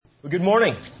Well, good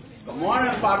morning. Good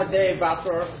morning, Father Dave,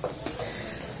 Pastor.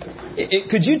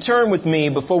 Could you turn with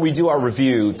me, before we do our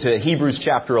review, to Hebrews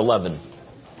chapter 11?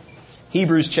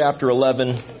 Hebrews chapter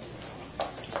 11,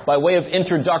 by way of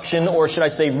introduction, or should I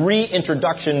say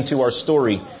reintroduction to our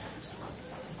story.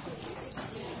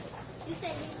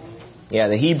 Yeah,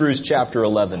 the Hebrews chapter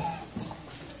 11.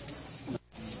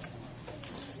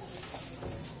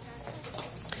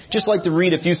 Just like to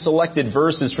read a few selected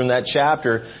verses from that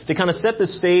chapter to kind of set the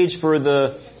stage for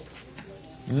the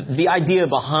idea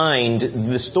behind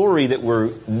the story that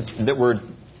we're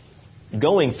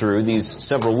going through these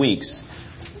several weeks.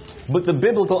 But the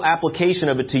biblical application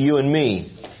of it to you and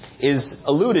me is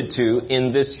alluded to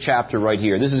in this chapter right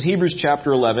here. This is Hebrews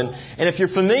chapter 11. And if you're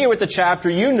familiar with the chapter,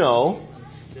 you know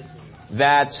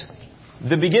that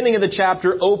the beginning of the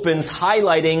chapter opens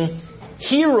highlighting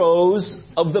heroes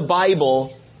of the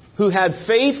Bible who had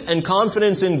faith and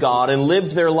confidence in God and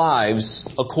lived their lives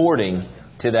according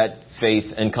to that faith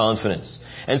and confidence.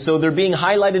 And so they're being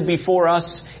highlighted before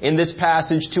us in this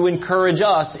passage to encourage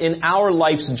us in our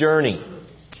life's journey.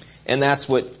 And that's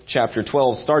what chapter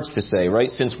 12 starts to say, right?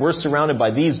 Since we're surrounded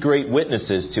by these great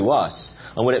witnesses to us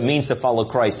on what it means to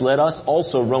follow Christ, let us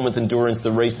also run with endurance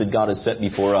the race that God has set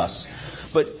before us.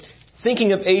 But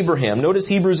thinking of Abraham, notice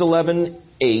Hebrews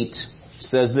 11:8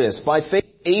 says this, by faith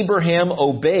Abraham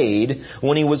obeyed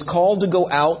when he was called to go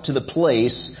out to the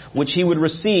place which he would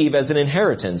receive as an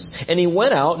inheritance. And he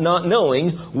went out not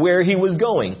knowing where he was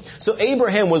going. So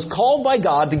Abraham was called by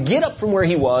God to get up from where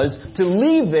he was, to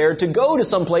leave there, to go to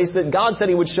some place that God said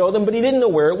he would show them, but he didn't know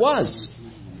where it was.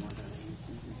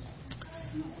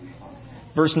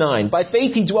 Verse 9, by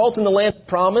faith he dwelt in the land of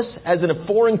promise as in a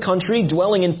foreign country,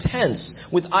 dwelling in tents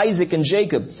with Isaac and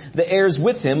Jacob, the heirs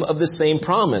with him of the same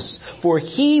promise. For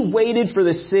he waited for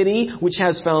the city which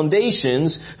has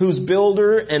foundations, whose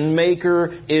builder and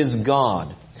maker is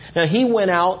God. Now he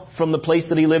went out from the place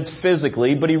that he lived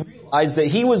physically, but he realized that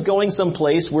he was going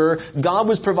someplace where God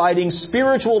was providing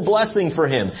spiritual blessing for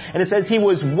him. And it says he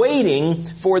was waiting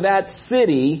for that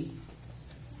city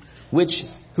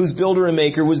whose builder and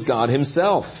maker was God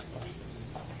himself.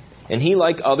 And he,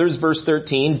 like others, verse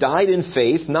 13, died in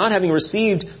faith, not having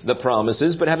received the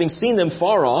promises, but having seen them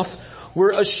far off,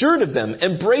 were assured of them,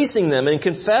 embracing them, and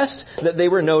confessed that they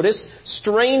were, notice,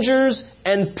 strangers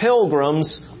and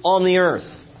pilgrims on the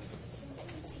earth.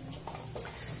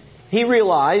 He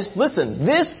realized, listen,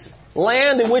 this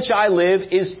land in which I live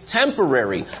is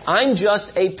temporary. I'm just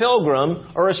a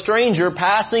pilgrim or a stranger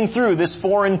passing through this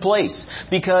foreign place,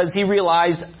 because he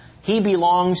realized he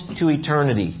belonged to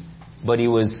eternity, but he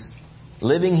was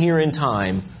living here in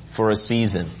time for a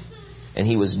season. And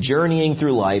he was journeying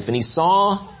through life, and he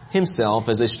saw himself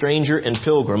as a stranger and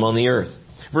pilgrim on the earth.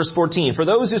 Verse 14, for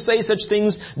those who say such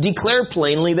things declare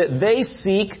plainly that they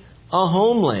seek a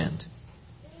homeland.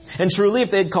 And truly,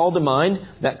 if they had called to mind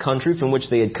that country from which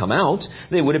they had come out,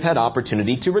 they would have had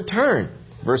opportunity to return.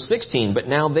 Verse 16, but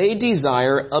now they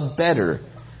desire a better,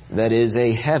 that is,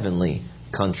 a heavenly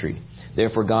country.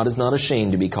 Therefore God is not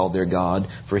ashamed to be called their God,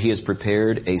 for he has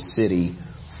prepared a city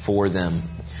for them.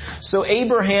 So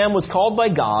Abraham was called by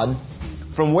God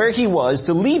from where he was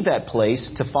to leave that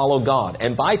place to follow God.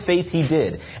 And by faith he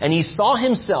did. And he saw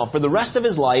himself for the rest of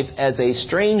his life as a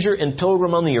stranger and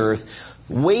pilgrim on the earth,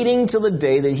 waiting till the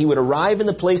day that he would arrive in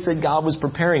the place that God was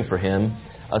preparing for him,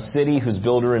 a city whose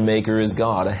builder and maker is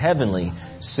God, a heavenly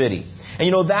city.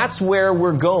 And that's where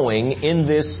we're going in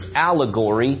this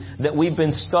allegory that we've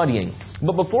been studying.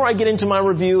 But before I get into my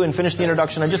review and finish the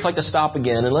introduction, I'd just like to stop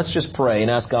again and let's just pray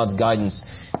and ask God's guidance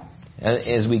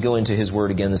as we go into His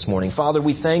Word again this morning. Father,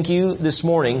 we thank You this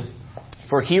morning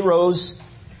for heroes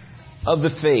of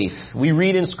the faith. We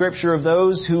read in Scripture of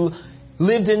those who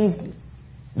lived in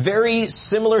very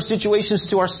similar situations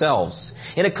to ourselves,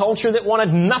 in a culture that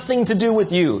wanted nothing to do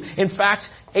with You. In fact,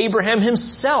 Abraham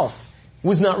himself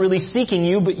was not really seeking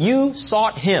You, but You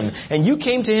sought him. And You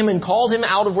came to him and called him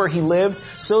out of where he lived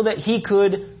so that he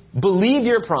could believe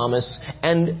Your promise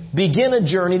and begin a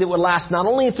journey that would last not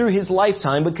only through his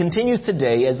lifetime, but continues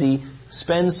today as he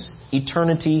spends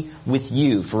eternity with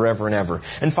You forever and ever.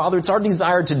 And Father, it's our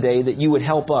desire today that You would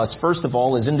help us, first of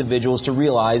all, as individuals, to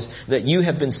realize that You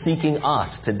have been seeking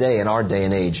us today in our day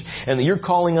and age. And that You're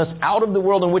calling us out of the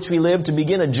world in which we live to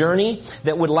begin a journey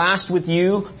that would last with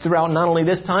You throughout not only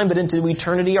this time, but into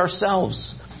eternity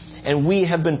ourselves. And we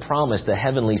have been promised a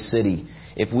heavenly city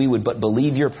if we would but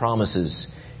believe Your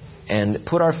promises and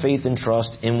put our faith and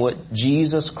trust in what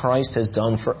Jesus Christ has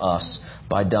done for us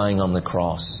by dying on the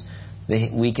cross.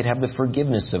 We could have the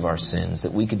forgiveness of our sins,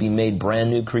 that we could be made brand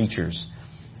new creatures.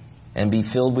 and be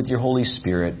filled with your Holy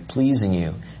Spirit, pleasing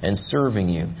you and serving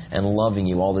you and loving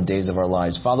you all the days of our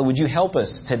lives. Father, would you help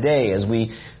us today as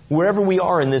wherever we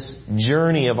are in this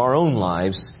journey of our own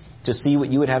lives, to see what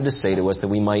you would have to say to us, that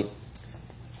we might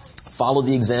follow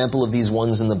the example of these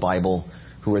ones in the Bible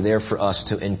who are there for us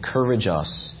to encourage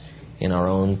us in our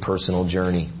own personal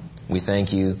journey. We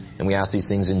thank you, and we ask these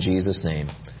things in Jesus' name.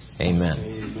 Amen.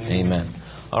 Amen.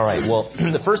 All right, well,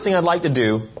 the first thing I'd like to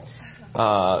do,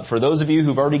 for those of you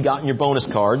who've already gotten your bonus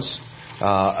cards,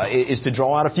 is to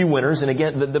draw out a few winners. And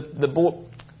again,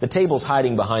 the table's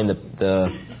hiding behind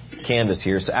the canvas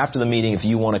here. So after the meeting, if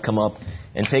you want to come up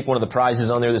and take one of the prizes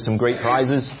on there's some great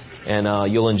prizes,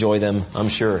 and you'll enjoy them, I'm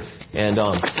sure. And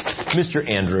Mr.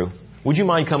 Andrew, would you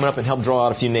mind coming up and help draw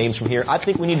out a few names from here? I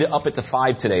think we need to up it to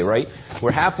 5 today, right?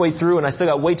 We're halfway through, and I still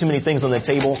got way too many things on the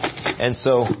table. And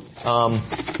so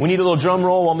we need a little drum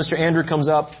roll while Mr. Andrew comes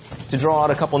up to draw out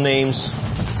a couple names.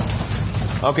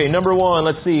 Okay, number 1,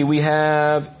 let's see. We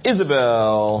have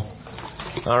Isabel.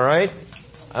 All right.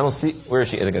 I don't see... Where is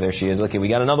she? Okay, there she is. Okay, we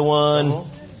got another one.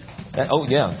 Oh,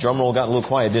 yeah. Drum roll got a little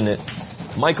quiet, didn't it?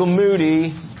 Michael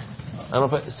Moody. I don't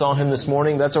know if I saw him this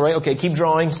morning. That's all right. Okay, keep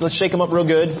drawing. So let's shake him up real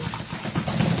good.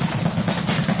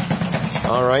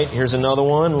 All right, here's another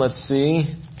one. Let's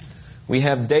see. We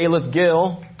have Daleth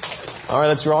Gill. All right,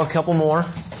 let's draw a couple more.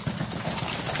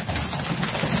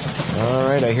 All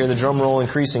right, I hear the drum roll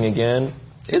increasing again.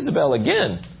 Isabel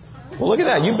again. Well, look at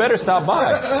that. You better stop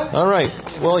by. All right.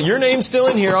 Well, your name's still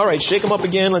in here. All right, shake them up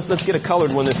again. Let's get a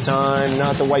colored one this time,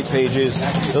 not the white pages.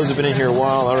 Those have been in here a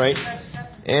while. All right.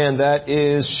 And that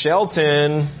is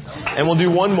Shelton. And we'll do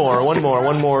one more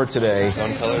today.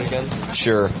 One color again?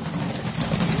 Sure.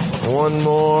 One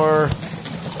more.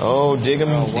 Oh, dig him.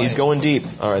 He's going deep.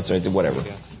 All right, sorry, whatever.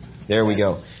 There we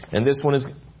go. And this one is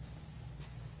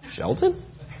Shelton?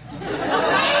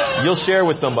 You'll share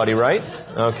with somebody, right?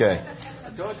 Okay.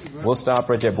 We'll stop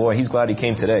right there. Boy, he's glad he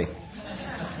came today.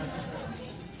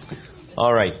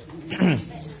 All right.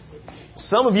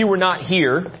 Some of you were not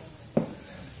here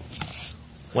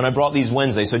when I brought these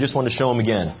Wednesday, so I just wanted to show them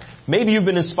again. Maybe you've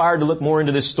been inspired to look more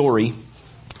into this story.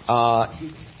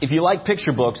 If you like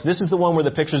picture books, this is the one where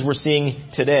the pictures we're seeing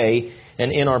today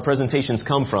and in our presentations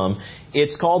come from.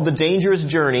 It's called The Dangerous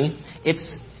Journey.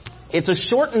 It's a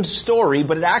shortened story,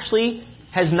 but it actually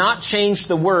has not changed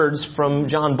the words from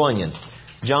John Bunyan.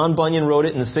 John Bunyan wrote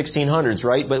it in the 1600s,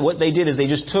 right? But what they did is they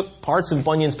just took parts of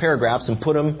Bunyan's paragraphs and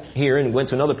put them here and went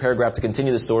to another paragraph to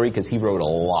continue the story, because he wrote a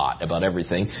lot about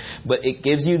everything. But it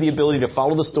gives you the ability to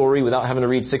follow the story without having to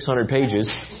read 600 pages.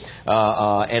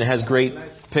 And it has great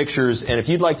pictures. And if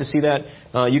you'd like to see that,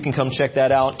 you can come check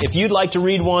that out. If you'd like to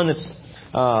read one that's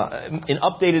in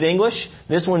updated English,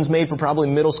 this one's made for probably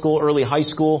middle school, early high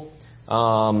school.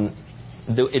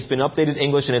 It's been updated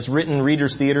English, and it's written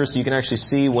Reader's Theater, so you can actually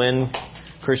see when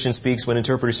Christian speaks, when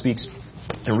interpreter speaks,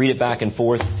 and read it back and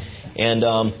forth. And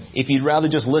if you'd rather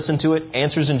just listen to it,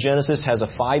 Answers in Genesis has a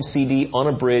 5-CD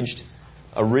unabridged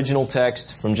original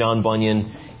text from John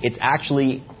Bunyan. It's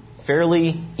actually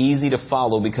fairly easy to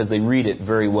follow because they read it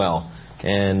very well.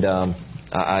 And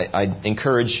I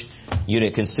encourage you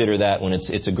to consider that when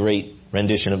it's a great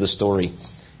rendition of the story.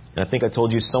 And I think I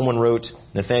told you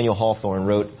Nathaniel Hawthorne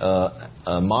wrote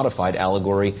a modified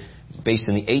allegory based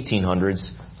in the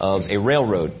 1800s of a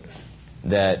railroad,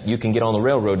 that you can get on the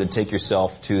railroad to take yourself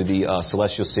to the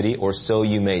celestial city, or so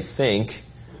you may think.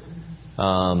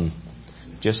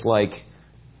 Just like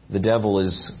the devil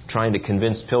is trying to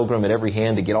convince Pilgrim at every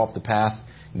hand to get off the path,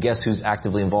 guess who's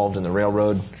actively involved in the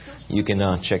railroad? You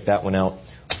can check that one out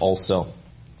also.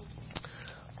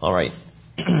 All right.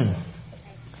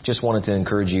 Just wanted to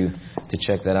encourage you to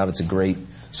check that out. It's a great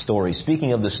story.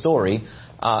 Speaking of the story,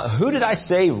 who did I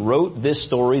say wrote this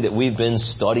story that we've been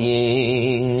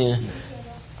studying?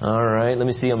 All right, let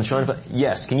me see. I'm trying to find...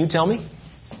 Yes, can you tell me?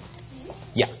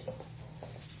 Yeah.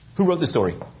 Who wrote the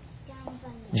story?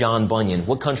 John Bunyan.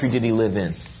 What country did he live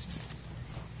in?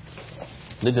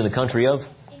 Lived in the country of?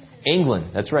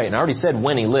 England. That's right. And I already said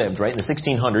when he lived, right? In the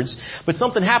 1600s. But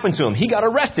something happened to him. He got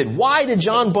arrested. Why did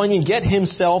John Bunyan get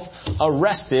himself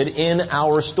arrested in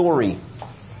our story?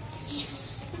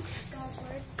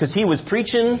 Because he was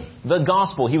preaching the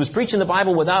gospel. He was preaching the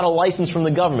Bible without a license from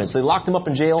the government. So they locked him up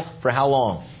in jail for how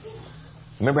long?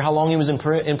 Remember how long he was in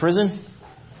prison?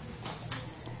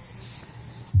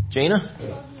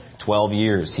 Jana? 12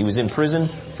 years. He was in prison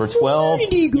for 12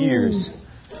 years.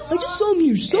 I just saw him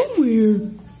here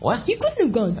somewhere. What? He couldn't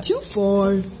have gone too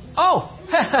far. Oh!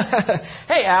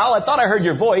 Hey, Al. I thought I heard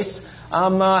your voice.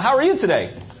 How are you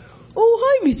today? Oh,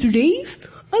 hi, Mr. Dave.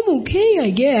 I'm okay, I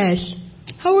guess.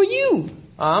 How are you?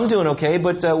 I'm doing okay,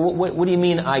 but what do you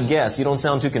mean, I guess? You don't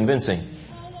sound too convincing.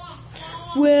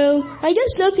 Well, I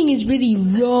guess nothing is really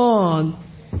wrong.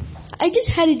 I just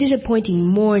had a disappointing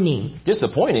morning.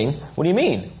 Disappointing? What do you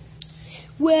mean?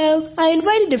 Well, I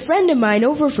invited a friend of mine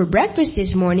over for breakfast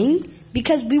this morning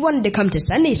because we wanted to come to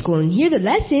Sunday school and hear the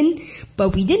lesson,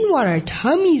 but we didn't want our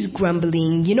tummies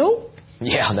grumbling, you know?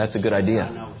 Yeah, that's a good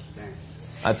idea.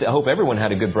 I hope everyone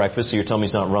had a good breakfast so your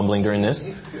tummy's not rumbling during this.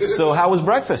 So how was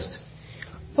breakfast?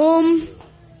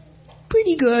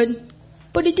 Pretty good,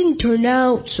 but it didn't turn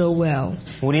out so well.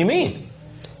 What do you mean?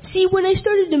 See, when I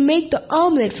started to make the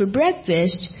omelet for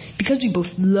breakfast, because we both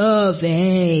love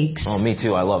eggs. Oh, me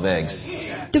too. I love eggs.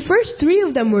 The first 3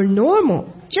 of them were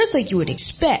normal, just like you would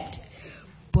expect.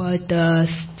 But the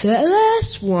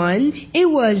last one, it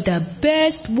was the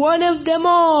best one of them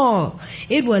all.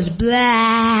 It was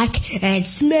black and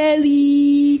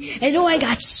smelly, and I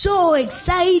got so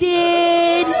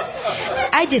excited.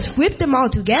 I just whipped them all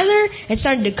together and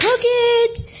started to cook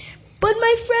it, but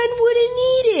my friend wouldn't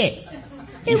eat it.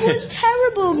 It was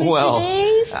terrible, Mr. Well,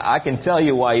 Dave. I can tell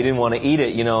you why you didn't want to eat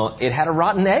it. You know, it had a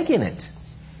rotten egg in it.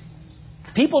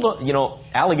 People don't,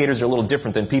 alligators are a little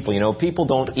different than people. People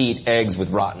don't eat eggs with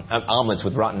omelets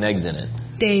with rotten eggs in it.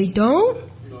 They don't?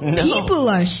 No. People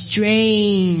are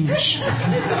strange.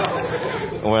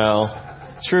 Well,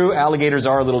 true, alligators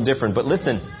are a little different. But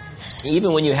listen,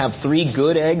 even when you have 3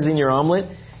 good eggs in your omelet,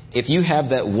 if you have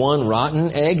that one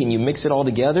rotten egg and you mix it all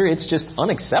together, it's just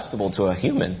unacceptable to a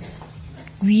human.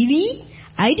 Really?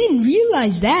 I didn't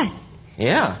realize that.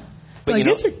 Yeah. But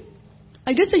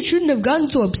I guess I shouldn't have gotten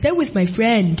so upset with my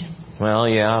friend. Well,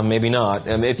 yeah, maybe not.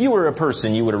 If you were a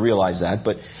person, you would have realized that.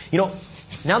 But,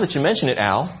 now that you mention it,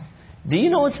 Al, did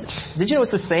you know it's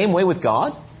the same way with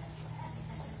God?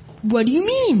 What do you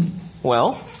mean?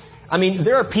 Well,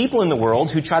 there are people in the world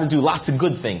who try to do lots of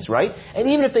good things, right? And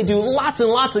even if they do lots and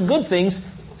lots of good things,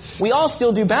 we all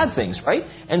still do bad things, right?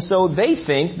 And so they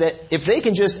think that if they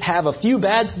can just have a few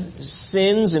bad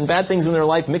sins and bad things in their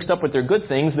life mixed up with their good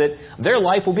things, that their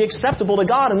life will be acceptable to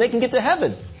God and they can get to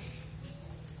heaven.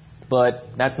 But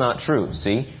that's not true,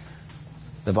 see?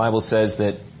 The Bible says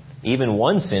that even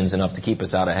one sin's enough to keep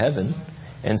us out of heaven.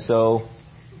 And so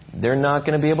they're not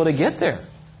going to be able to get there.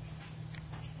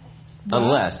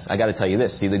 Unless, I got to tell you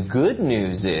this, see, the good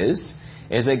news is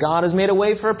that God has made a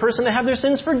way for a person to have their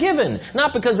sins forgiven.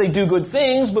 Not because they do good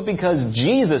things, but because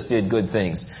Jesus did good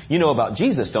things. You know about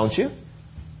Jesus, don't you?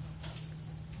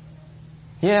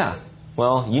 Yeah.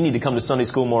 Well, you need to come to Sunday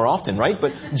school more often, right?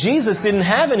 But Jesus didn't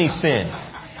have any sin.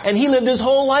 And He lived His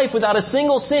whole life without a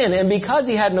single sin. And because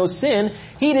He had no sin,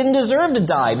 He didn't deserve to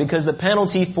die, because the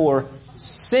penalty for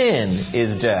sin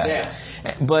is death.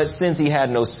 Yeah. But since He had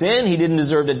no sin, He didn't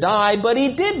deserve to die, but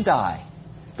He did die.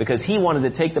 Because He wanted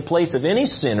to take the place of any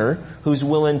sinner who's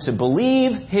willing to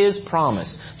believe His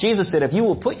promise. Jesus said, if you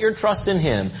will put your trust in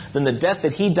Him, then the death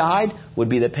that He died would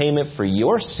be the payment for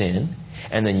your sin,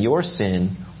 and then your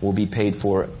sin will be paid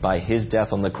for by His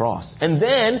death on the cross. And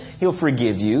then He'll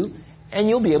forgive you, and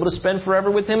you'll be able to spend forever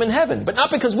with Him in heaven. But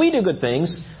not because we do good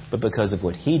things, but because of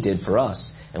what He did for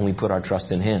us, and we put our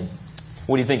trust in Him.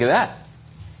 What do you think of that?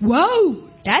 Wow,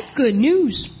 that's good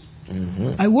news.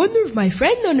 Mm-hmm. I wonder if my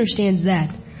friend understands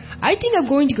that. I think I'm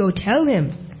going to go tell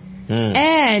him.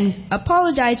 And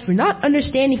apologize for not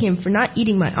understanding him for not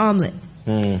eating my omelet.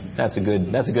 That's a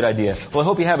good idea. Well, I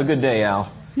hope you have a good day,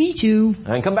 Al. Me too.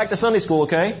 And come back to Sunday school,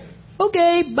 okay?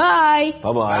 Okay, bye.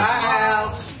 Bye-bye. Bye,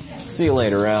 Al. See you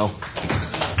later, Al.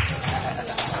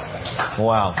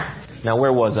 Wow. Now,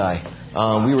 where was I?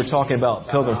 We were talking about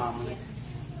Pilgrims.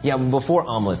 Yeah, before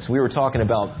omelets, we were talking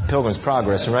about Pilgrim's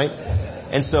Progress, right?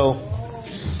 And so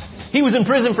he was in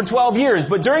prison for 12 years,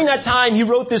 but during that time he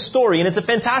wrote this story, and it's a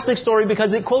fantastic story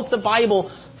because it quotes the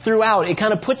Bible throughout. It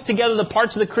kind of puts together the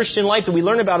parts of the Christian life that we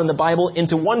learn about in the Bible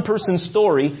into one person's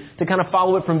story to kind of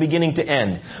follow it from beginning to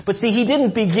end. But see, he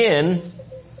didn't begin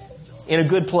in a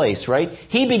good place, right?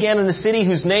 He began in a city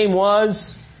whose name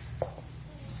was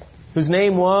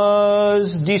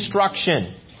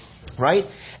destruction, right?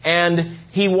 And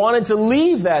he wanted to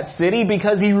leave that city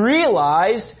because he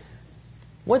realized,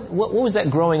 what was that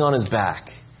growing on his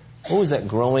back? What was that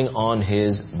growing on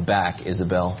his back,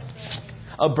 Isabel?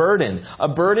 A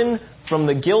burden from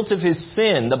the guilt of his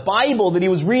sin. The Bible that he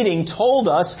was reading told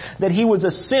us that he was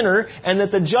a sinner and that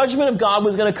the judgment of God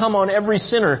was going to come on every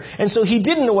sinner. And so he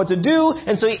didn't know what to do,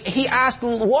 and so he asked,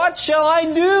 what shall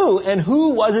I do? And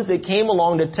who was it that came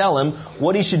along to tell him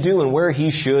what he should do and where he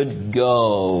should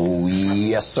go?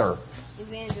 Yes, sir.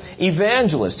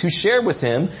 Evangelist, who shared with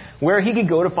him where he could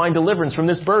go to find deliverance from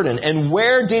this burden. And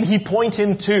where did he point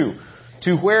him to?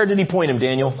 To where did he point him,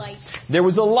 Daniel? Light. There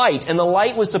was a light, and the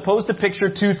light was supposed to picture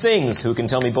two things. Who can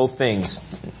tell me both things?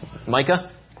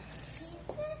 Micah?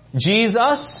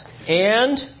 Jesus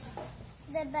and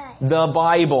the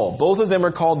Bible. Both of them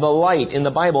are called the light in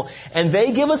the Bible. And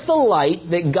they give us the light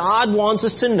that God wants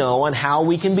us to know on how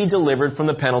we can be delivered from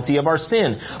the penalty of our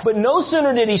sin. But no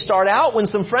sooner did he start out when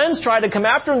some friends tried to come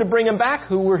after him to bring him back.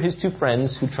 Who were his two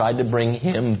friends who tried to bring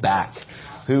him back?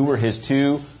 Who were his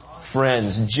two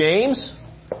friends? James?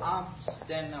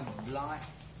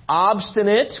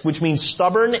 Obstinate, which means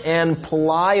stubborn, and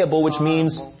pliable, which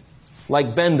means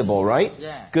like bendable, right?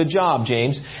 Yeah. Good job,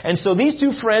 James. And so these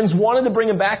two friends wanted to bring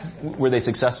him back. Were they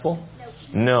successful?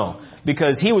 No.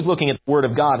 Because he was looking at the Word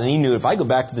of God and he knew if I go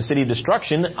back to the city of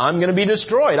destruction, I'm going to be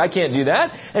destroyed. I can't do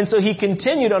that. And so he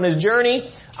continued on his journey.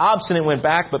 Obstinate went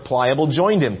back, but pliable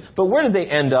joined him. But where did they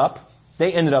end up?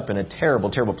 They ended up in a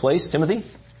terrible, terrible place. Timothy?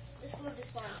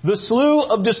 The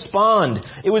Slough of Despond.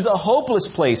 It was a hopeless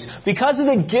place. Because of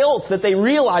the guilt that they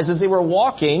realized as they were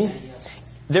walking,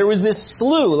 there was this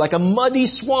slough, like a muddy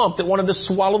swamp that wanted to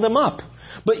swallow them up.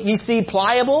 But you see,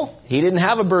 pliable, he didn't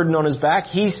have a burden on his back.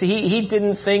 He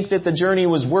didn't think that the journey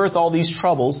was worth all these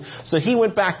troubles. So he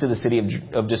went back to the city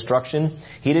of destruction.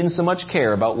 He didn't so much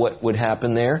care about what would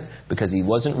happen there because he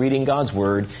wasn't reading God's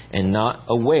Word and not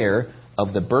aware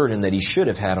of the burden that he should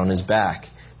have had on his back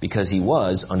because he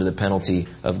was under the penalty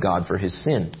of God for his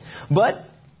sin. But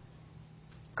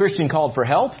Christian called for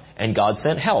help, and God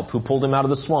sent help, who pulled him out of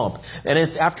the swamp. And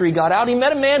after he got out, he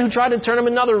met a man who tried to turn him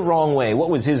another wrong way. What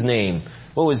was his name?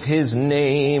 What was his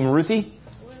name, Ruthie?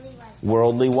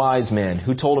 Worldly wise man,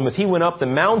 who told him if he went up the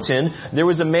mountain, there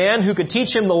was a man who could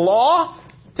teach him the law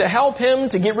to help him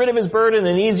to get rid of his burden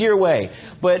in an easier way.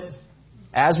 But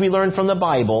as we learn from the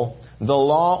Bible, the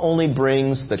law only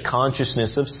brings the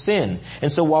consciousness of sin.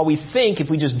 And so while we think if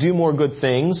we just do more good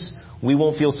things, we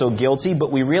won't feel so guilty,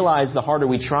 but we realize the harder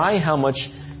we try, how much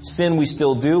sin we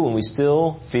still do, and we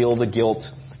still feel the guilt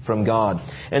from God.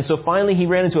 And so finally he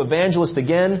ran into Evangelist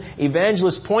again.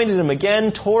 Evangelist pointed him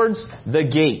again towards the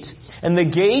gate. And the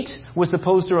gate was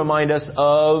supposed to remind us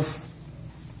of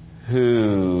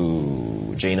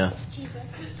who? Jaina?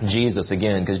 Jesus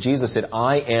again, because Jesus said,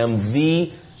 I am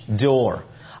the door.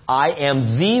 I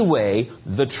am the way,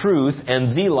 the truth,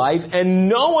 and the life, and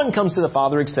no one comes to the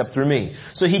Father except through me.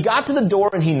 So he got to the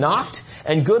door and he knocked,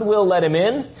 and goodwill let him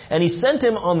in, and he sent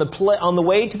him on the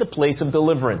way to the place of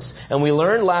deliverance. And we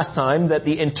learned last time that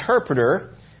the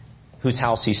interpreter, whose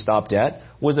house he stopped at,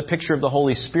 was a picture of the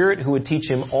Holy Spirit who would teach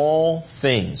him all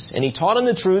things. And he taught him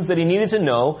the truths that he needed to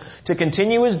know to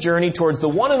continue his journey towards the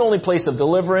one and only place of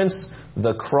deliverance,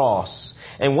 the cross.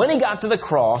 And when he got to the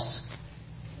cross,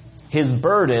 his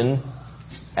burden,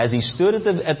 as he stood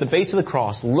at the base of the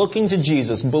cross, looking to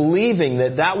Jesus, believing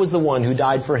that that was the one who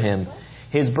died for him,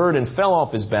 his burden fell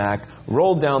off his back,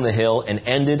 rolled down the hill, and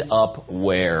ended up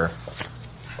where?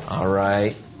 All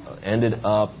right. Ended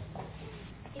up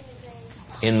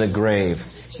in the grave,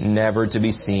 never to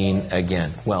be seen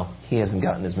again. Well, he hasn't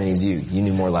gotten as many as you. You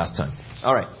knew more last time.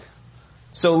 All right.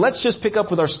 So let's just pick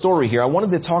up with our story here. I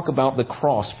wanted to talk about the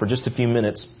cross for just a few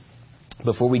minutes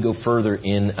before we go further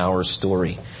in our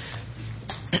story.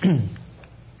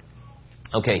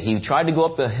 Okay, he tried to go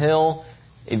up the hill.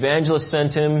 Evangelist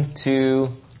sent him to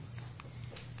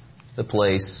the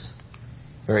place.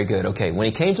 Very good. Okay, when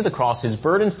he came to the cross, his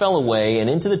burden fell away and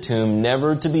into the tomb,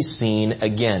 never to be seen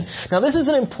again. Now, this is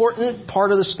an important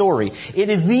part of the story. It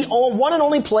is the one and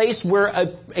only place where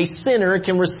a sinner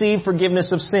can receive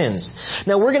forgiveness of sins.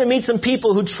 Now, we're going to meet some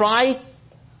people who try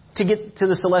to get to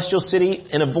the celestial city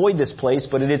and avoid this place,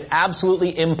 but it is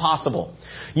absolutely impossible.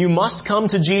 You must come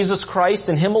to Jesus Christ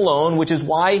and Him alone, which is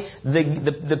why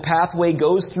the pathway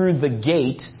goes through the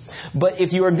gate. But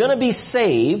if you are going to be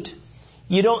saved,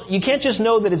 you can't just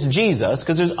know that it's Jesus,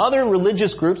 because there's other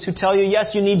religious groups who tell you,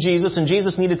 yes, you need Jesus, and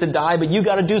Jesus needed to die, but you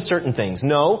got to do certain things.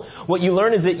 No. What you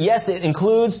learn is that, yes, it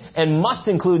includes and must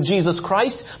include Jesus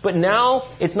Christ, but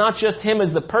now it's not just Him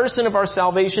as the person of our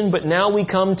salvation, but now we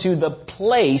come to the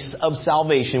place of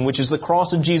salvation, which is the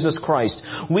cross of Jesus Christ.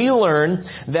 We learn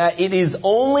that it is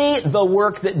only the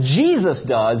work that Jesus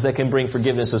does that can bring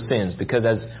forgiveness of sins, because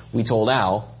as we told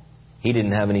Al, He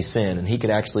didn't have any sin, and He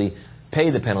could actually pay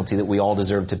the penalty that we all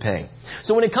deserve to pay.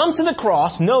 So when it comes to the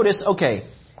cross, notice, okay,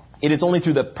 it is only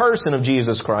through the person of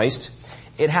Jesus Christ.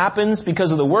 It happens because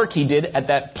of the work He did at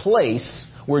that place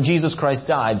where Jesus Christ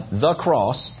died, the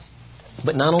cross.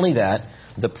 But not only that,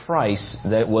 the price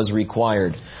that was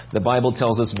required. The Bible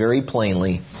tells us very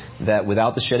plainly that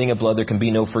without the shedding of blood there can be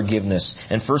no forgiveness.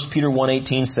 And 1 Peter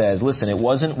 1:18 says, listen, it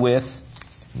wasn't with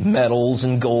metals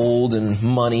and gold and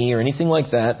money or anything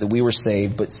like that we were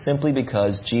saved, but simply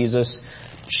because Jesus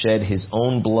shed His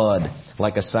own blood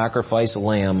like a sacrifice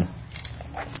lamb,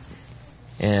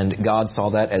 and God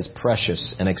saw that as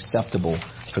precious and acceptable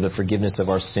for the forgiveness of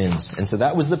our sins. And so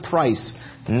that was the price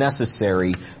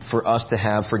necessary for us to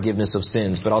have forgiveness of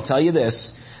sins. But I'll tell you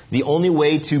this, the only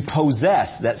way to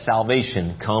possess that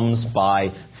salvation comes by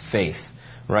faith.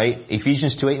 Right?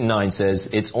 Ephesians 2:8 and 9 says,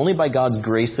 it's only by God's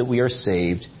grace that we are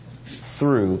saved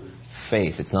through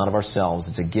faith. It's not of ourselves.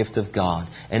 It's a gift of God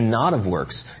and not of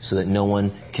works, so that no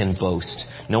one can boast.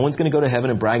 No one's going to go to heaven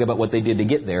and brag about what they did to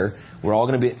get there. All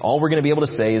we're going to be able to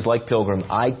say is, like Pilgrim,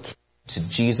 I came to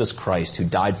Jesus Christ who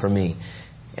died for me.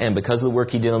 And because of the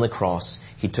work He did on the cross,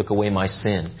 He took away my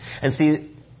sin. And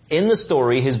see, in the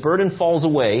story, His burden falls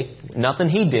away. Nothing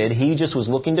He did. He just was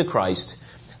looking to Christ,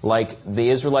 like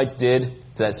the Israelites did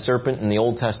to that serpent in the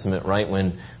Old Testament, right?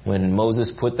 When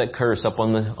Moses put that curse up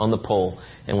on the pole.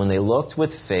 And when they looked with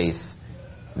faith,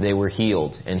 they were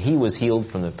healed. And he was healed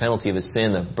from the penalty of his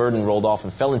sin. The burden rolled off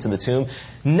and fell into the tomb,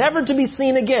 never to be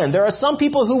seen again. There are some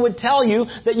people who would tell you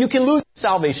that you can lose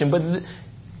salvation, but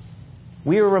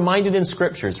we are reminded in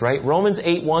Scriptures, right? Romans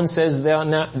 8:1 says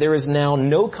there is now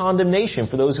no condemnation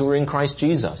for those who are in Christ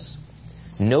Jesus.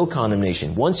 No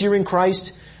condemnation. Once you're in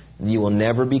Christ, you will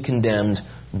never be condemned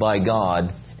by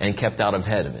God and kept out of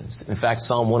heaven. In fact,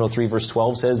 Psalm 103 verse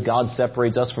 12 says, God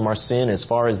separates us from our sin as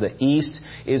far as the east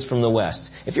is from the west.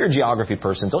 If you're a geography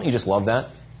person, don't you just love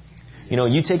that? You know,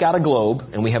 you take out a globe,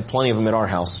 and we have plenty of them at our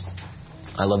house.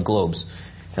 I love globes.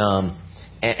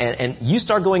 And you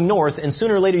start going north, and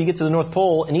sooner or later you get to the North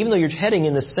Pole, and even though you're heading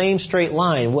in the same straight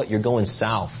line, you're going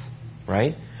south,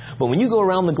 right? But when you go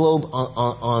around the globe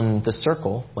on the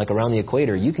circle, like around the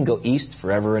equator, you can go east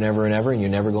forever and ever and ever, and you're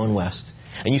never going west.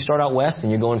 And you start out west, and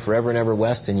you're going forever and ever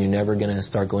west, and you're never going to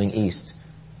start going east.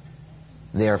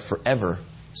 They are forever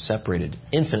separated,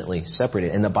 infinitely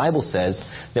separated. And the Bible says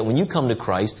that when you come to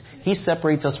Christ, He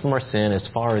separates us from our sin as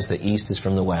far as the east is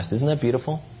from the west. Isn't that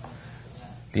beautiful?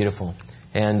 Beautiful.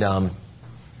 And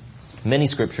many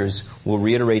Scriptures will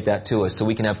reiterate that to us so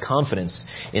we can have confidence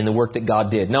in the work that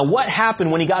God did. Now, what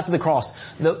happened when He got to the cross?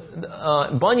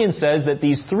 Bunyan says that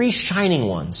these three shining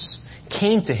ones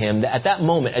came to Him at that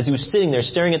moment as He was sitting there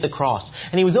staring at the cross.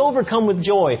 And He was overcome with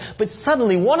joy. But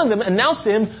suddenly one of them announced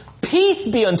to Him, peace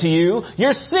be unto you,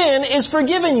 your sin is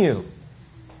forgiven you.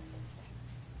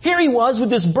 Here He was with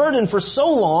this burden for so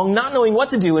long, not knowing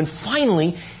what to do, and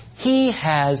finally He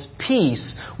has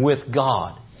peace with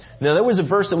God. Now, there was a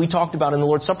verse that we talked about in the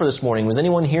Lord's Supper this morning. Was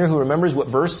anyone here who remembers what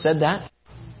verse said that?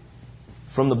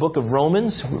 From the book of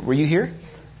Romans. Were you here?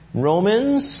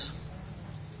 Romans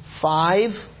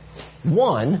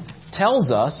 5:1 tells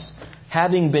us,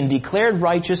 having been declared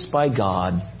righteous by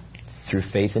God through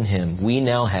faith in Him, we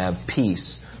now have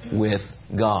peace with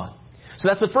God. So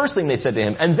that's the first thing they said to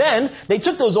Him. And then they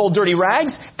took those old dirty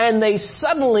rags and they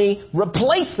suddenly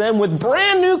replaced them with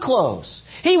brand new clothes.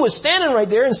 He was standing right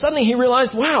there and suddenly he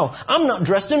realized, wow, I'm not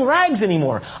dressed in rags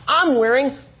anymore. I'm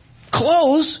wearing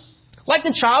clothes like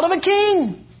the child of a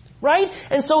king. Right?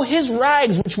 And so his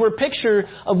rags, which were a picture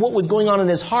of what was going on in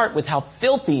his heart with how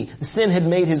filthy sin had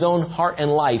made his own heart and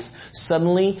life,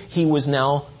 suddenly he was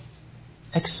now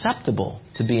acceptable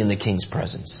to be in the king's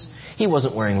presence. He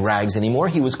wasn't wearing rags anymore.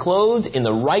 He was clothed in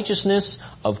the righteousness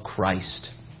of Christ.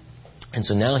 And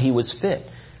so now he was fit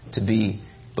to be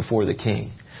before the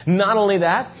king. Not only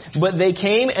that, but they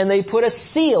came and they put a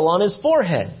seal on his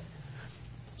forehead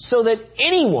so that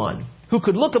anyone who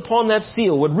could look upon that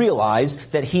seal would realize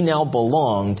that he now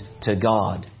belonged to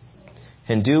God.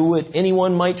 And do what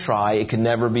anyone might try, it could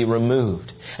never be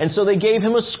removed. And so they gave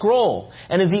him a scroll.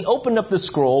 And as he opened up the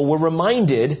scroll, we're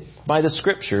reminded by the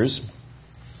Scriptures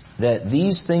that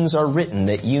these things are written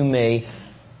that you may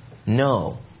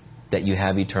know that you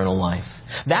have eternal life.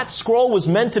 That scroll was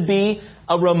meant to be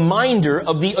a reminder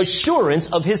of the assurance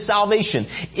of his salvation.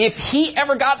 If he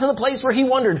ever got to the place where he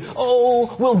wondered,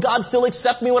 oh, will God still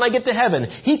accept me when I get to heaven?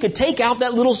 He could take out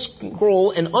that little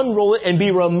scroll and unroll it and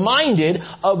be reminded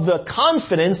of the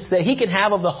confidence that he could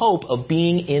have of the hope of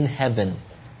being in heaven.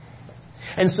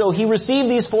 And so he received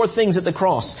these four things at the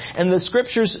cross. And the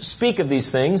Scriptures speak of these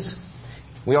things.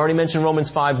 We already mentioned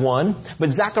Romans 5:1. But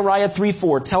Zechariah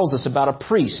 3:4 tells us about a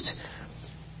priest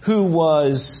who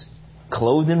was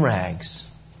clothed in rags,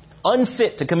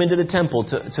 unfit to come into the temple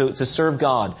to serve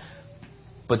God.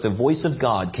 But the voice of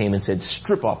God came and said,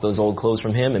 strip off those old clothes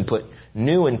from him and put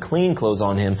new and clean clothes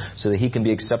on him so that he can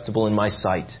be acceptable in my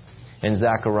sight. And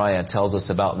Zechariah tells us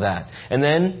about that. And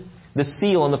then the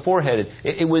seal on the forehead.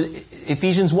 It was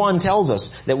Ephesians 1 tells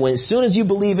us that as soon as you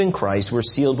believe in Christ, we're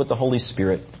sealed with the Holy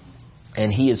Spirit. And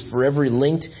He is forever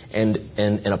linked and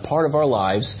a part of our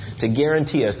lives to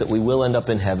guarantee us that we will end up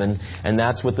in heaven. And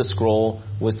that's what the scroll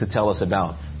was to tell us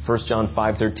about. 1 John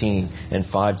 5:13 and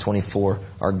 5:24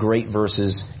 are great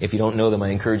verses. If you don't know them, I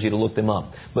encourage you to look them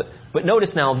up. But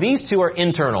notice now, these two are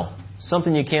internal.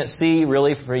 Something you can't see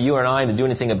really for you and I to do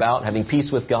anything about, having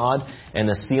peace with God and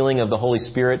the sealing of the Holy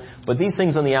Spirit. But these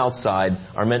things on the outside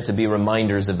are meant to be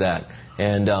reminders of that.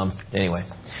 And anyway,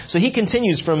 so he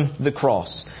continues from the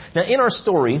cross. Now in our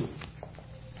story,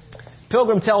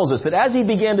 Pilgrim tells us that as he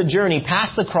began to journey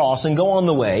past the cross and go on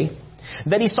the way,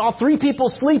 that he saw 3 people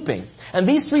sleeping. And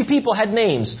these 3 people had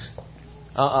names.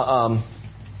 I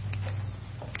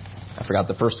forgot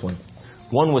the first one.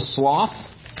 One was Sloth.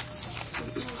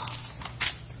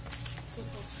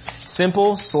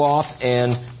 Simple, sloth,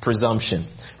 and presumption.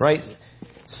 Right?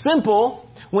 Simple,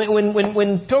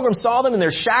 when Pilgrim saw them and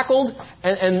they're shackled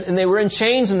and they were in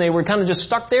chains and they were kind of just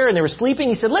stuck there and they were sleeping,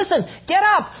 he said, listen, get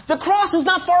up. The cross is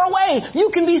not far away.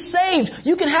 You can be saved.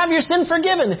 You can have your sin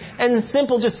forgiven. And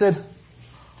Simple just said,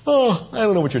 oh, I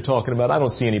don't know what you're talking about. I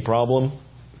don't see any problem.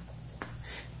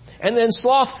 And then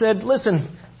Sloth said,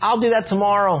 listen, I'll do that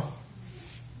tomorrow.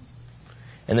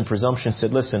 And then Presumption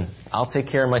said, listen, I'll take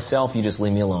care of myself. You just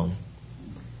leave me alone.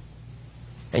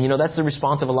 And you know, that's the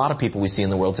response of a lot of people we see in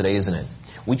the world today, isn't it?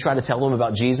 We try to tell them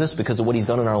about Jesus because of what He's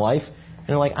done in our life. And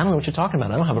they're like, I don't know what you're talking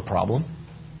about. I don't have a problem.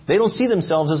 They don't see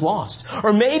themselves as lost.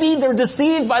 Or maybe they're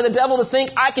deceived by the devil to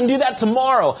think, I can do that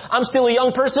tomorrow. I'm still a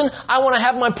young person. I want to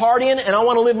have my partying and I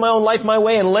want to live my own life my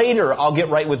way and later I'll get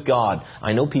right with God.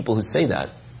 I know people who say that.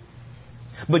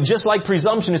 But just like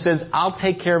Presumption, who says, I'll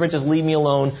take care of it, just leave me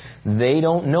alone, they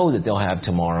don't know that they'll have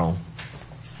tomorrow.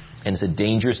 And it's a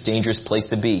dangerous, dangerous place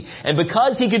to be. And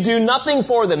because He could do nothing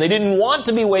for them, they didn't want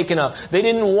to be waking up. They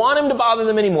didn't want Him to bother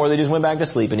them anymore. They just went back to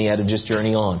sleep and He had to just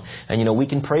journey on. And you know, we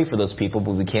can pray for those people,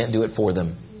 but we can't do it for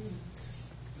them.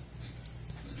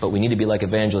 But we need to be like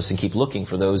evangelists and keep looking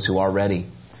for those who are ready.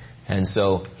 And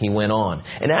so He went on.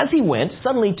 And as He went,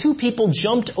 suddenly 2 people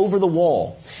jumped over the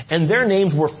wall. And their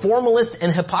names were Formalist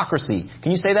and Hypocrisy.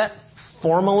 Can you say that?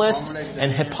 Formalist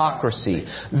and hypocrisy.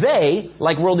 They,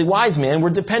 like worldly wise men, were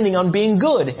depending on being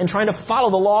good and trying to follow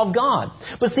the law of God.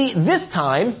 But see, this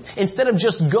time, instead of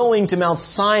just going to Mount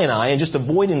Sinai and just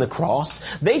avoiding the cross,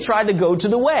 they tried to go to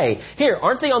the way. Here,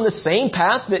 aren't they on the same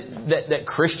path that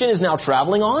Christian is now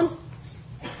traveling on?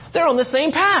 They're on the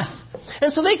same path.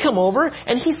 And so they come over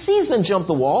and He sees them jump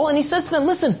the wall and He says to them,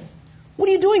 listen, what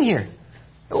are you doing here?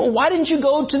 Why didn't you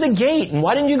go to the gate? And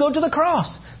why didn't you go to the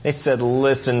cross? They said,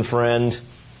 listen, friend,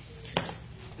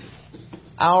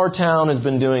 our town has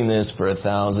been doing this for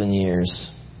 1,000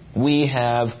 years. We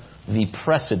have the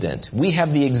precedent. We have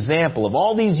the example of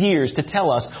all these years to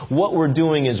tell us what we're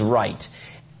doing is right.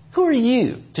 Who are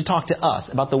you to talk to us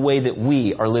about the way that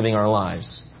we are living our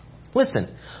lives?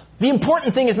 Listen, the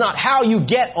important thing is not how you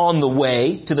get on the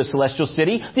way to the celestial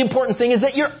city. The important thing is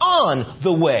that you're on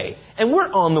the way. And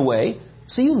we're on the way.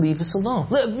 So you leave us alone.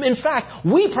 In fact,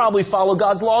 we probably follow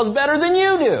God's laws better than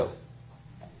you do.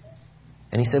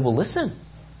 And He said, well, listen,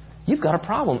 you've got a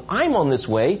problem. I'm on this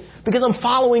way because I'm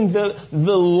following the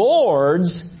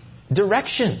Lord's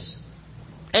directions.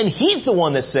 And He's the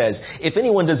one that says, if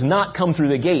anyone does not come through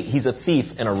the gate, he's a thief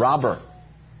and a robber.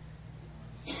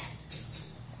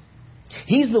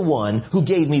 He's the one who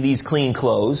gave me these clean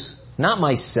clothes, not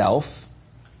myself.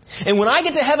 And when I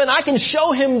get to heaven, I can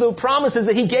show Him the promises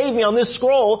that He gave me on this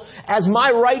scroll as my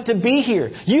right to be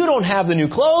here. You don't have the new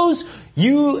clothes,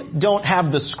 you don't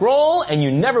have the scroll, and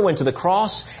you never went to the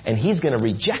cross, and He's going to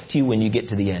reject you when you get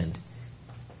to the end.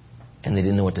 And they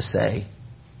didn't know what to say,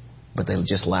 but they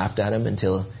just laughed at Him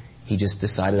until He just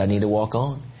decided, I need to walk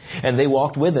on. And they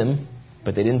walked with Him,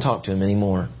 but they didn't talk to Him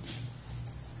anymore.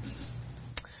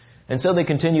 And so they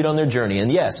continued on their journey. And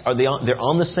yes, they're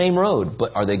on the same road,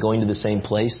 but are they going to the same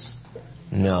place?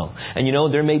 No. And you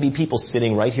know, there may be people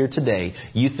sitting right here today.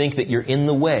 You think that you're in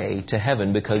the way to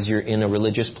heaven because you're in a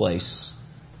religious place.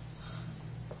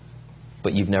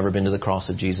 But you've never been to the cross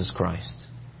of Jesus Christ.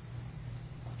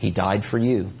 He died for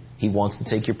you. He wants to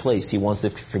take your place. He wants to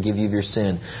forgive you of your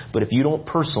sin. But if you don't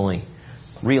personally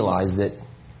realize that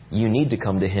you need to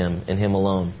come to Him and Him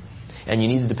alone, and you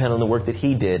need to depend on the work that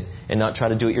He did and not try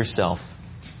to do it yourself,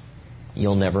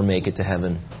 you'll never make it to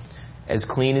heaven. As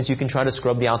clean as you can try to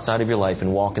scrub the outside of your life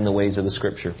and walk in the ways of the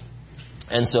Scripture.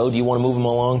 And so, do you want to move them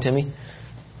along, Timmy?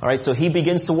 All right, so he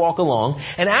begins to walk along.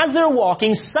 And as they're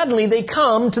walking, suddenly they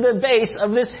come to the base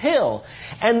of this hill.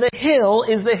 And the hill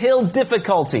is the hill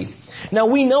difficulty. Now,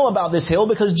 we know about this hill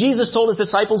because Jesus told His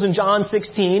disciples in John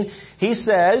 16, He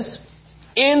says,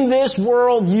 in this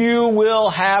world you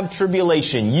will have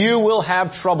tribulation. You will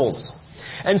have troubles.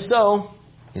 And so,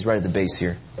 He's right at the base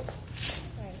here.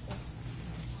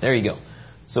 There you go.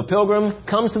 So Pilgrim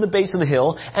comes to the base of the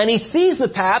hill, and he sees the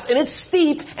path, and it's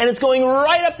steep, and it's going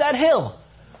right up that hill.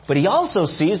 But he also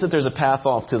sees that there's a path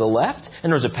off to the left,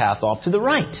 and there's a path off to the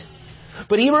right.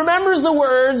 But he remembers the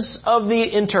words of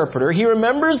the interpreter. He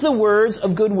remembers the words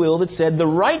of goodwill that said, the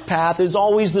right path is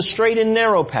always the straight and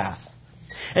narrow path.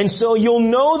 And so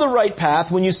you'll know the right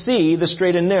path when you see the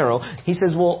straight and narrow. He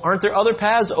says, well, aren't there other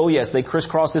paths? Oh yes, they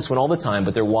crisscross this one all the time,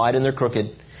 but they're wide and they're crooked,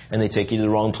 and they take you to the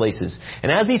wrong places.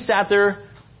 And as he sat there,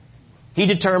 he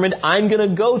determined, I'm going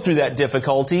to go through that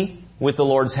difficulty with the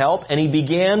Lord's help, and he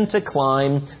began to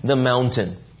climb the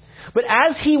mountain. But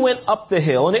as he went up the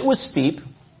hill, and it was steep,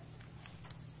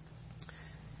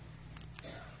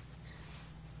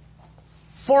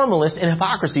 formalists and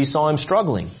hypocrisy saw him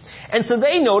struggling. And so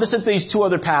they noticed that these two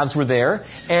other paths were there,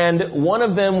 and one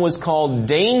of them was called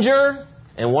danger,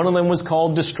 and one of them was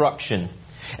called destruction.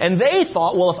 And they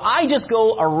thought, well, if I just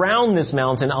go around this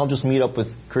mountain, I'll just meet up with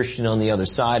Christian on the other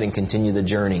side and continue the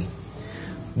journey.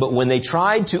 But when they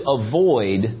tried to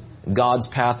avoid God's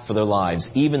path for their lives,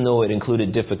 even though it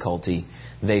included difficulty,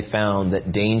 they found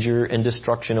that danger and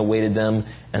destruction awaited them,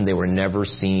 and they were never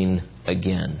seen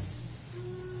again.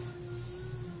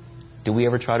 Do we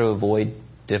ever try to avoid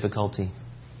difficulty?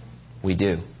 We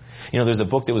do. You know, there's a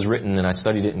book that was written, and I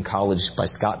studied it in college, by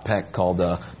Scott Peck, called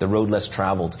The Road Less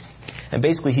Traveled. And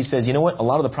basically he says, you know what? A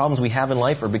lot of the problems we have in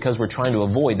life are because we're trying to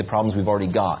avoid the problems we've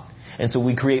already got. And so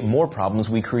we create more problems,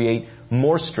 we create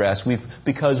more stress,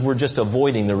 because we're just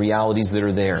avoiding the realities that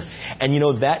are there. And you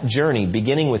know, that journey,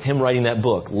 beginning with him writing that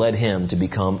book, led him to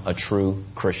become a true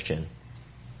Christian.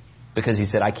 Because he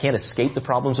said, I can't escape the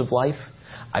problems of life.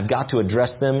 I've got to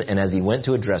address them. And as he went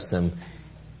to address them,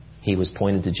 he was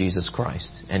pointed to Jesus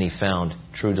Christ. And he found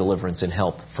true deliverance and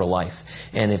help for life.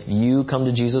 And if you come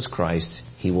to Jesus Christ,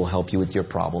 he will help you with your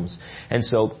problems. And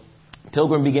so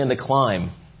Pilgrim began to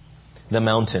climb the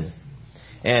mountain.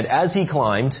 And as he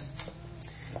climbed,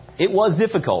 it was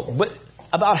difficult. But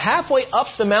about halfway up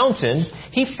the mountain,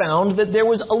 he found that there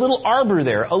was a little arbor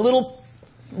there, a little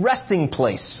resting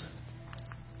place.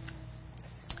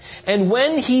 And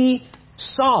when he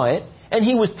saw it, and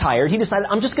he was tired, he decided,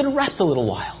 I'm just going to rest a little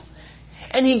while.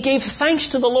 And he gave thanks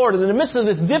to the Lord. And in the midst of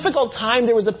this difficult time,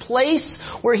 there was a place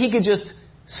where he could just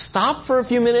stop for a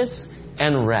few minutes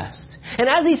and rest. And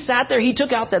as he sat there, he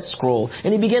took out that scroll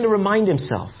and he began to remind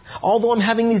himself, although I'm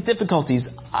having these difficulties,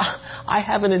 I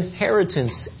have an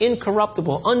inheritance,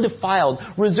 incorruptible, undefiled,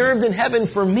 reserved in heaven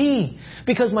for me,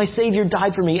 because my Savior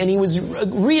died for me. And he was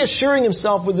reassuring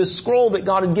himself with this scroll that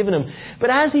God had given him. But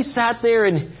as he sat there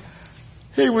and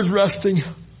he was resting,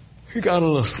 he got a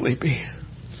little sleepy.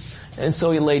 And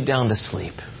so he laid down to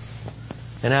sleep.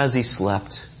 And as he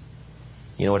slept,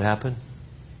 you know what happened?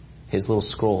 His little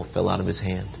scroll fell out of his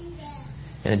hand.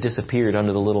 And it disappeared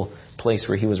under the little place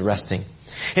where he was resting.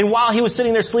 And while he was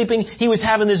sitting there sleeping, he was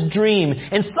having this dream.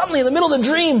 And suddenly in the middle of the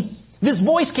dream, this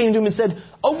voice came to him and said,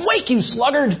 awake, you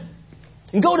sluggard,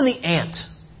 and go to the ant.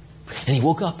 And he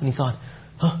woke up and he thought,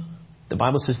 the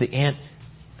Bible says the ant,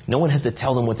 no one has to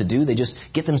tell them what to do. They just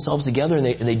get themselves together and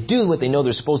they do what they know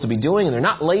they're supposed to be doing, and they're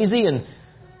not lazy. And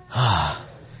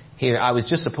here, I was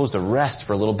just supposed to rest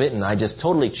for a little bit, and I just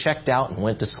totally checked out and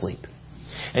went to sleep.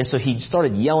 And so he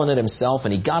started yelling at himself,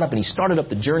 and he got up and he started up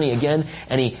the journey again,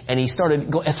 and he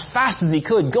started as fast as he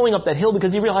could going up that hill,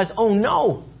 because he realized, oh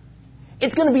no,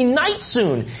 it's going to be night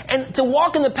soon. And to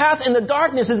walk in the path in the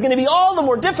darkness is going to be all the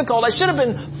more difficult. I should have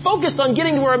been focused on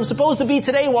getting to where I'm supposed to be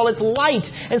today while it's light.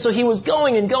 And so he was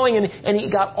going and going, and he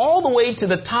got all the way to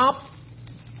the top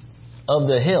of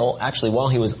the hill. Actually, while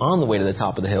he was on the way to the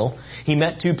top of the hill, he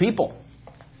met two people.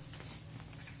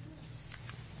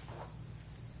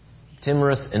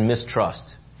 Timorous and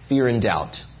mistrust, fear and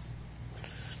doubt.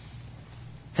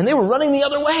 And they were running the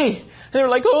other way. They were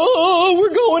like, oh,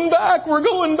 we're going back, we're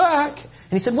going back.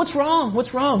 And he said, what's wrong?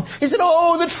 What's wrong? He said,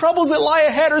 oh, the troubles that lie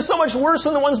ahead are so much worse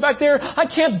than the ones back there. I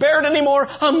can't bear it anymore.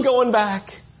 I'm going back.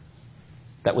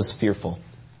 That was fearful,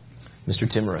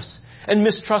 Mr. Timorous. And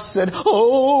mistrust said,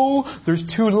 oh, there's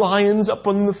two lions up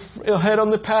on the ahead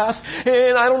on the path,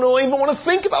 and I don't know, I even want to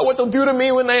think about what they'll do to me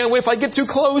if I get too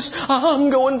close.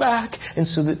 I'm going back. And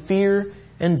so that fear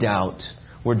and doubt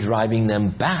were driving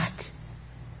them back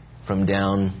from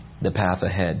down the path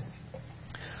ahead.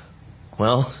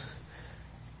 Well,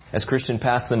 as Christian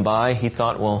passed them by, he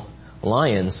thought, well,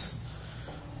 lions,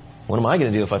 what am I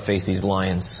going to do if I face these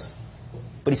lions?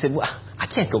 But he said, well, I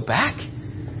can't go back.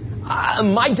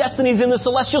 My destiny's in the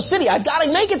celestial city. I've got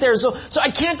to make it there. So I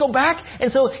can't go back.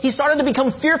 And so he started to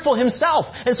become fearful himself.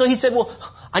 And so he said, well,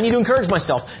 I need to encourage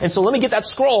myself. And so let me get that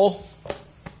scroll.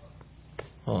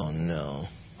 Oh no.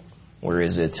 Where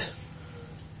is it?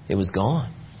 It was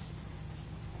gone.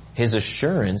 his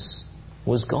assurance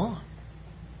was gone.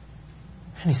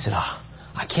 And he said,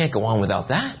 I can't go on without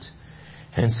that.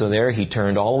 And so there he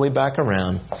turned all the way back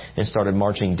around and started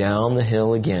marching down the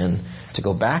hill again to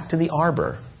go back to the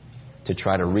arbor to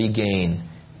try to regain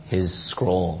his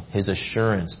scroll, his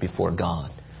assurance before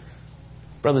God.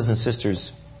 Brothers and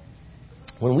sisters,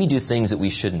 when we do things that we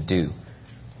shouldn't do,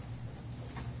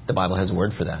 the Bible has a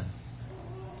word for that.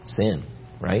 Sin,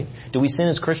 right? Do we sin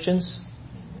as Christians?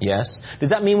 Yes.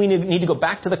 Does that mean we need to go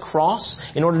back to the cross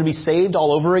in order to be saved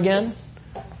all over again?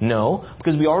 No,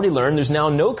 because we already learned there's now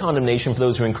no condemnation for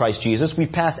those who are in Christ Jesus.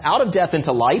 We've passed out of death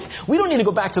into life. We don't need to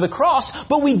go back to the cross,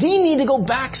 but we do need to go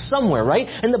back somewhere, right?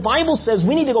 And the Bible says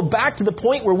we need to go back to the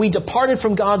point where we departed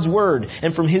from God's word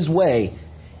and from His way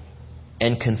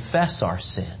and confess our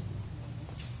sin.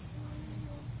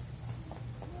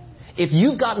 If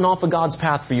you've gotten off of God's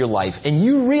path for your life and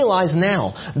you realize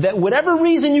now that whatever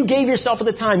reason you gave yourself at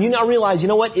the time, you now realize, you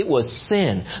know what? It was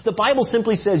sin. The Bible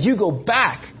simply says you go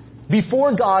back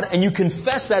before God and you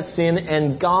confess that sin,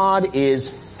 and God is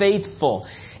faithful.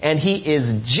 And He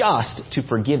is just to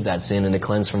forgive that sin and to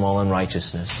cleanse from all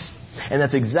unrighteousness. And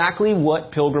that's exactly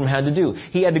what Pilgrim had to do.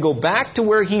 He had to go back to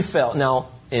where he felt.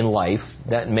 Now, in life,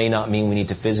 that may not mean we need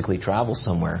to physically travel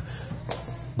somewhere.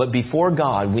 But before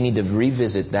God, we need to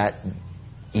revisit that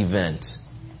event,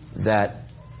 that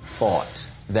thought,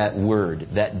 that word,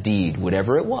 that deed,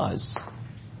 whatever it was,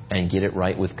 and get it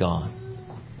right with God.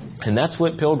 And that's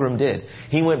what Pilgrim did.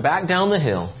 He went back down the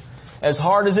hill, as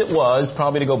hard as it was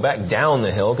probably to go back down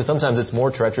the hill, because sometimes it's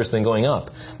more treacherous than going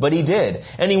up. But he did.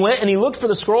 And he went and he looked for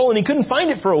the scroll and he couldn't find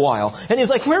it for a while. And he's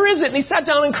like, where is it? And he sat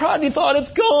down and cried and he thought,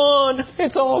 it's gone.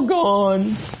 It's all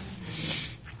gone.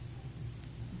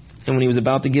 And when he was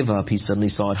about to give up, he suddenly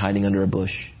saw it hiding under a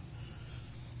bush.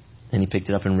 And he picked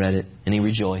it up and read it, and he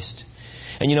rejoiced.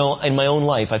 And you know, in my own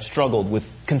life, I've struggled with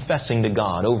confessing to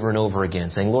God over and over again,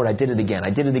 saying, Lord, I did it again,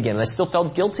 and I still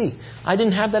felt guilty. I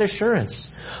didn't have that assurance.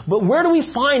 But where do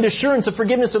we find assurance of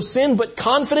forgiveness of sin but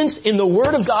confidence in the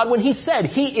Word of God when He said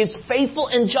He is faithful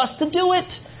and just to do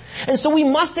it? And so we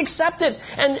must accept it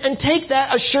and take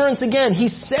that assurance again. He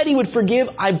said He would forgive.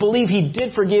 I believe He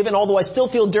did forgive. And although I still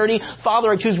feel dirty, Father,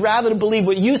 I choose rather to believe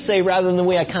what You say rather than the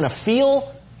way I kind of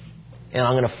feel. And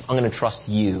I'm going to trust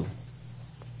You.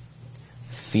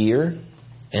 Fear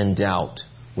and doubt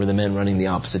were the men running the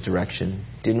opposite direction.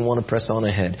 Didn't want to press on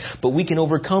ahead. But we can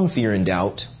overcome fear and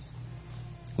doubt.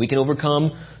 We can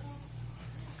overcome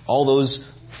all those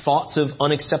thoughts of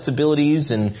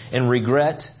unacceptabilities and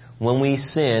regret when we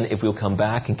sin, if we'll come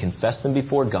back and confess them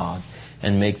before God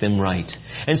and make them right.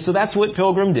 And so that's what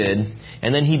Pilgrim did.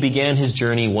 And then he began his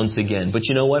journey once again. But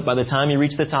you know what? By the time he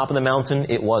reached the top of the mountain,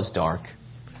 it was dark.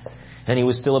 And he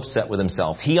was still upset with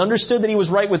himself. He understood that he was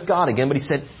right with God again, but he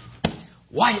said,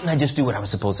 why didn't I just do what I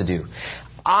was supposed to do?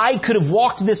 I could have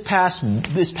walked this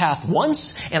path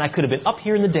once, and I could have been up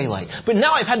here in the daylight. But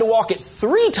now I've had to walk it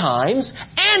 3 times,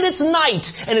 and it's night,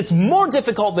 and it's more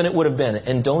difficult than it would have been.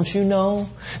 And don't you know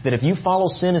that if you follow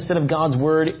sin instead of God's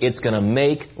Word, it's going to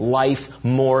make life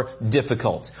more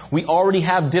difficult. We already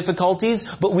have difficulties,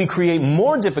 but we create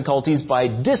more difficulties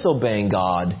by disobeying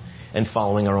God and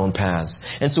following our own paths.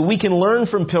 And so we can learn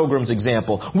from Pilgrim's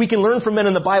example. We can learn from men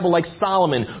in the Bible like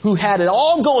Solomon, who had it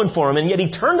all going for him, and yet he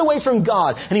turned away from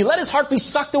God, and he let his heart be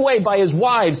sucked away by his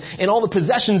wives and all the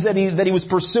possessions that he was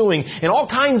pursuing, and all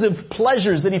kinds of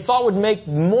pleasures that he thought would make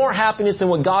more happiness than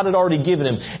what God had already given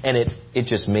him. And it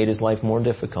just made his life more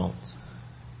difficult.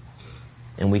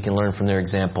 And we can learn from their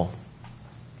example.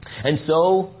 And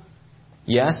so,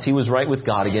 yes, he was right with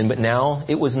God again, but now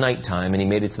it was nighttime and he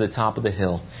made it to the top of the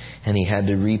hill. And he had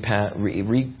to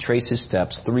retrace his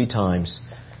steps 3 times,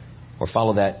 or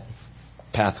follow that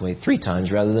pathway 3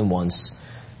 times rather than once,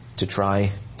 to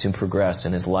try to progress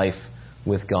in his life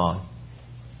with God.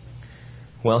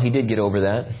 Well, he did get over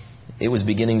that. It was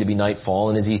beginning to be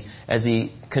nightfall, and as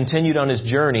he continued on his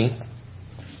journey,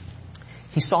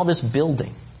 he saw this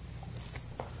building.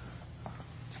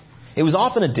 It was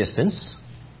off in a distance.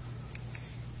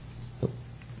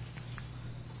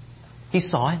 He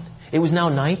saw it. It was now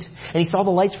night, and he saw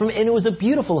the lights from it, and it was a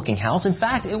beautiful looking house. In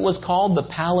fact, it was called the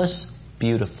Palace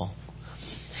Beautiful.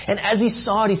 And as he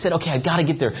saw it, he said, okay, I've got to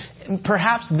get there.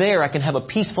 Perhaps there I can have a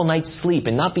peaceful night's sleep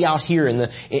and not be out here in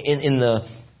the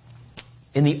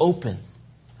open,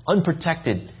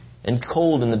 unprotected and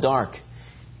cold in the dark.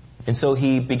 And so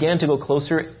he began to go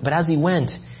closer, but as he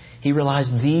went, he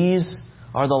realized these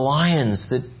are the lions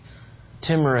that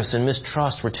timorous and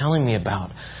mistrust were telling me about.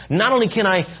 Not only can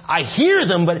I hear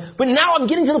them, but now I'm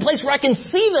getting to the place where I can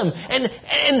see them.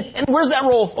 And where's that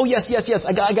roll? Oh, yes.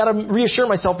 I got to reassure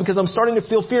myself because I'm starting to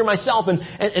feel fear myself.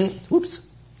 And whoops.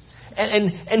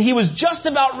 And he was just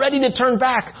about ready to turn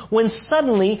back when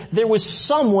suddenly there was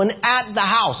someone at the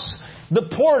house. The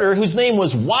porter, whose name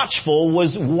was Watchful,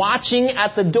 was watching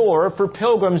at the door for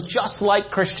pilgrims just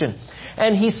like Christian.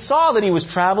 And he saw that he was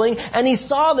traveling, and he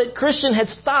saw that Christian had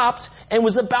stopped and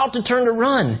was about to turn to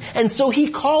run. And so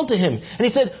he called to him, and he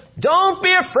said, "Don't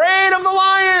be afraid of the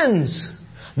lions.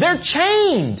 They're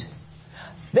chained.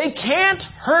 They can't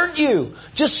hurt you.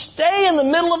 Just stay in the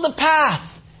middle of the path,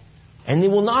 and they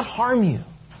will not harm you."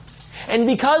 And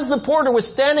because the porter was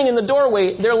standing in the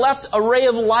doorway, there left a ray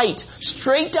of light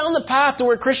straight down the path to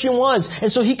where Christian was.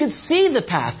 And so he could see the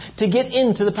path to get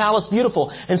into the Palace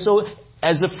Beautiful. And so,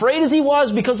 as afraid as he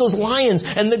was because those lions,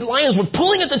 and the lions were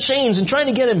pulling at the chains and trying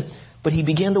to get him, but he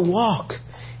began to walk.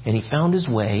 And he found his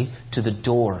way to the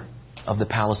door of the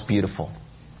Palace Beautiful.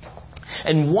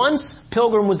 And once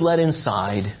Pilgrim was led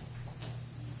inside,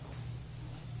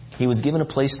 he was given a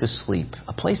place to sleep,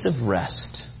 a place of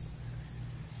rest.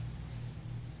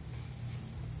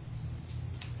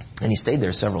 And he stayed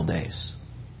there several days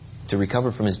to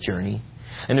recover from his journey.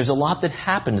 And there's a lot that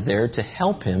happened there to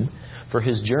help him for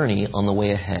his journey on the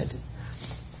way ahead.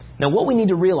 Now, what we need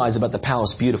to realize about the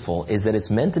Palace Beautiful is that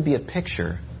it's meant to be a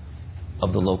picture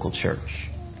of the local church.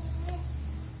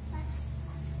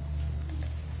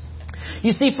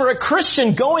 You see, for a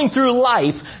Christian going through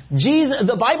life,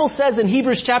 the Bible says in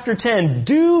Hebrews chapter 10,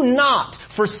 "Do not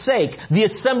forsake the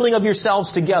assembling of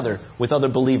yourselves together with other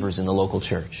believers in the local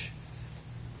church."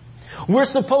 We're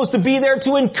supposed to be there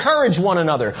to encourage one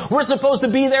another. We're supposed to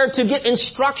be there to get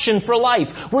instruction for life.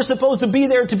 We're supposed to be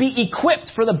there to be equipped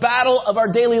for the battle of our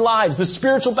daily lives, the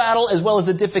spiritual battle as well as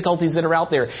the difficulties that are out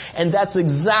there. And that's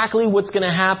exactly what's going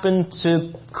to happen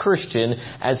to Christian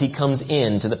as he comes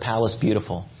into the Palace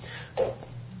Beautiful.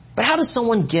 But how does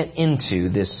someone get into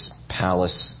this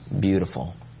Palace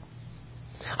Beautiful?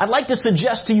 I'd like to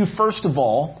suggest to you, first of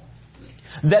all,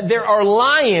 that there are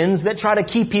lions that try to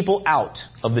keep people out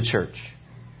of the church.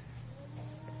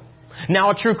 Now,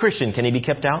 a true Christian, can he be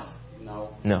kept out?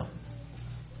 No.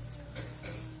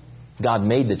 God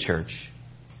made the church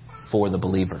for the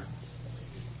believer.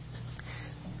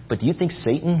 But do you think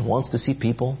Satan wants to see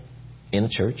people in a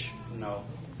church?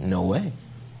 No way.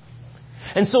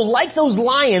 And so, like those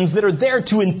lions that are there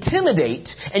to intimidate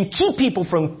and keep people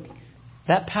from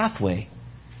that pathway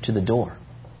to the door,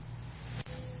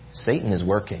 Satan is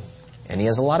working, and he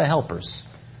has a lot of helpers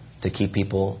to keep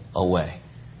people away.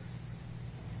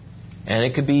 And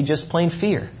it could be just plain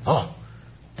fear. Oh,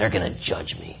 they're going to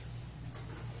judge me.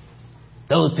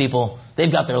 Those people,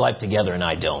 they've got their life together and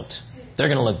I don't. They're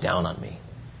going to look down on me.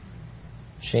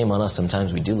 Shame on us,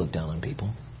 sometimes we do look down on people.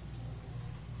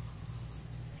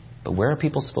 But where are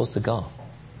people supposed to go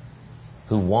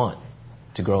who want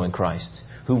to grow in Christ,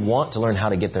 who want to learn how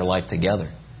to get their life together,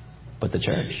 but the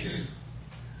church?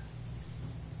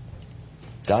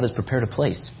 God has prepared a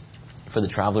place for the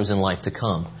travelers in life to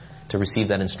come to receive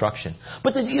that instruction.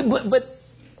 But the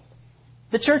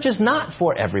church is not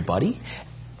for everybody.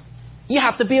 You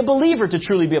have to be a believer to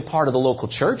truly be a part of the local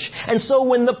church. And so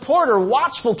when the porter,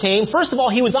 Watchful, came, first of all,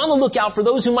 he was on the lookout for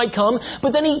those who might come,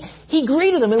 but then he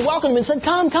greeted them and welcomed them and said,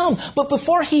 "Come, come." But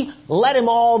before he let him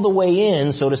all the way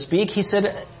in, so to speak, he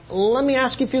said, "Let me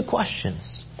ask you a few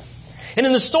questions." And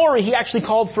in the story, he actually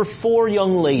called for 4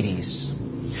 young ladies.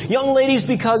 Young ladies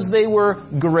because they were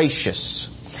gracious.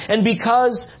 And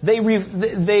because they were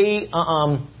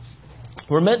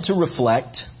meant to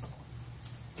reflect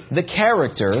the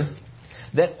character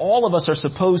that all of us are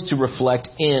supposed to reflect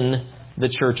in the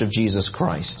Church of Jesus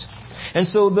Christ. And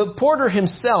so the porter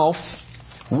himself,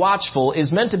 Watchful,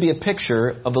 is meant to be a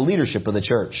picture of the leadership of the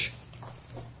church.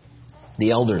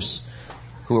 The elders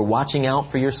who are watching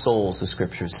out for your souls, the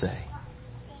Scriptures say.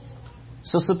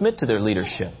 So submit to their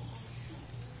leadership.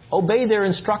 Obey their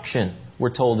instruction,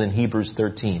 we're told in Hebrews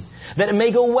 13. That it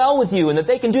may go well with you and that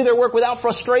they can do their work without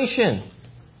frustration.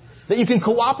 That you can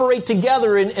cooperate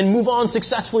together and move on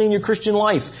successfully in your Christian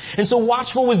life. And so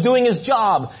Watchful was doing his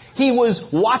job. He was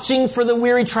watching for the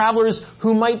weary travelers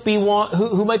who might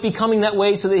be coming that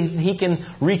way so that he can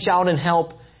reach out and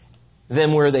help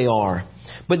them where they are.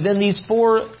 But then these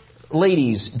 4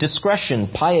 ladies, discretion,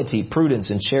 piety, prudence,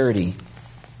 and charity,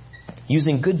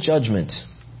 using good judgment,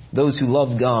 those who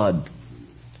love God,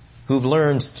 who've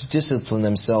learned to discipline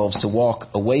themselves to walk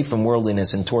away from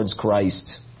worldliness and towards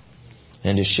Christ,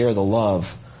 and to share the love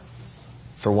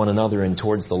for one another and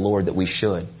towards the Lord that we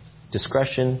should.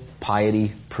 Discretion,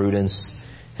 piety, prudence,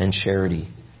 and charity.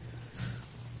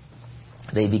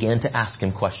 They began to ask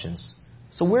him questions.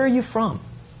 So where are you from?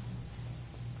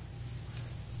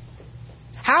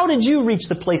 How did you reach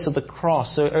the place of the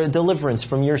cross or deliverance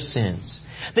from your sins?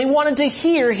 They wanted to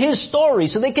hear his story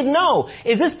so they could know,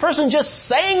 is this person just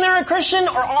saying they're a Christian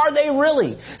or are they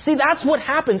really? See, that's what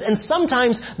happens. And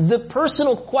sometimes the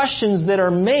personal questions that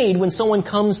are made when someone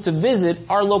comes to visit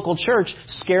our local church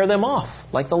scare them off,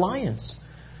 like the lions.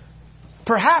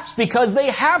 Perhaps because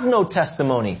they have no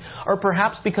testimony, or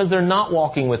perhaps because they're not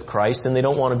walking with Christ and they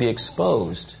don't want to be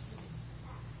exposed.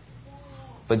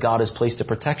 But God has placed a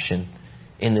protection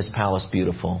in this Palace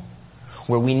Beautiful,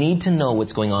 where we need to know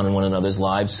what's going on in one another's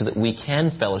lives so that we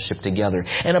can fellowship together.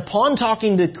 And upon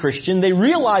talking to Christian, they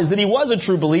realized that he was a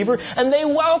true believer, and they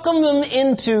welcomed him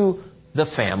into the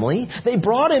family. They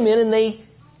brought him in and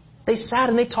they sat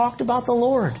and they talked about the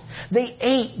Lord. They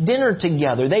ate dinner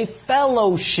together. They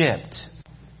fellowshipped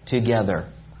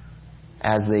together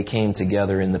as they came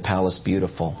together in the Palace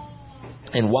Beautiful.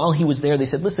 And while he was there, they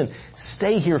said, listen,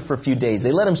 stay here for a few days.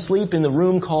 They let him sleep in the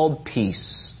room called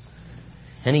Peace.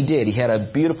 And he did. He had a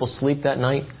beautiful sleep that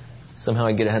night. Somehow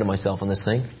I get ahead of myself on this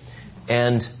thing.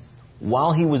 And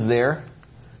while he was there,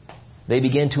 they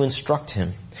began to instruct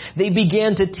him. They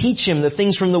began to teach him the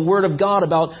things from the Word of God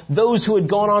about those who had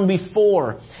gone on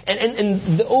before.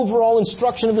 And the overall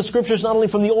instruction of the Scriptures, not only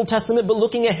from the Old Testament, but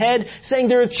looking ahead, saying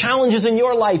there are challenges in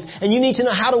your life, and you need to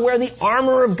know how to wear the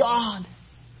armor of God.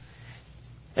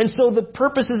 And so the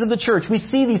purposes of the church, we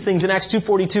see these things in Acts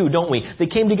 2:42, don't we? They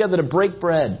came together to break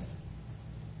bread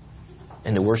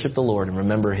and to worship the Lord and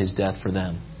remember His death for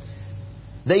them.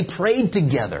 They prayed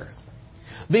together.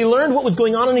 They learned what was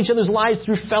going on in each other's lives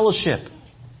through fellowship.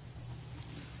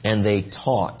 And they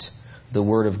taught the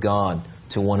Word of God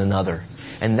to one another.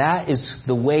 And that is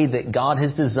the way that God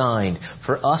has designed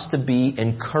for us to be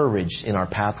encouraged in our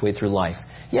pathway through life.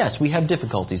 Yes, we have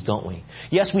difficulties, don't we?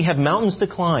 Yes, we have mountains to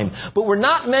climb. But we're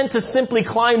not meant to simply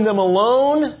climb them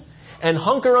alone and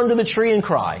hunker under the tree and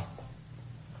cry.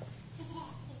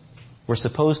 We're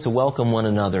supposed to welcome one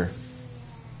another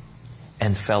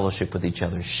and fellowship with each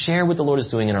other. Share what the Lord is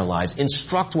doing in our lives.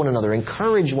 Instruct one another.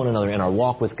 Encourage one another in our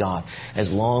walk with God. As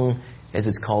long as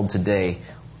it's called today.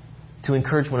 To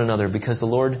encourage one another because the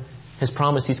Lord has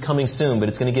promised He's coming soon. But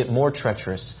it's going to get more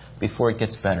treacherous before it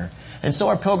gets better. And so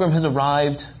our pilgrim has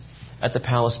arrived at the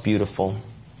Palace Beautiful.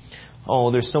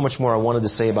 Oh, there's so much more I wanted to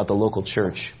say about the local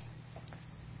church.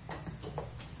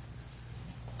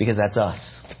 Because that's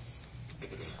us.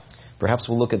 Perhaps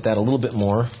we'll look at that a little bit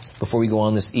more before we go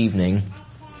on this evening.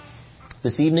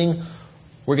 This evening,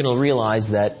 we're going to realize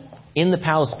that in the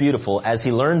Palace Beautiful, as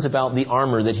he learns about the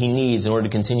armor that he needs in order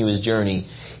to continue his journey,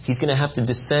 he's going to have to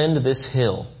descend this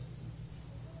hill,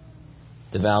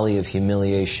 the Valley of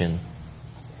Humiliation.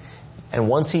 And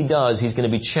once he does, he's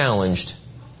going to be challenged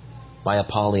by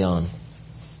Apollyon,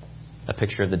 a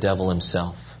picture of the devil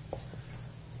himself.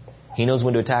 He knows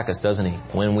when to attack us, doesn't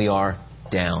he? When we are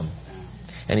down.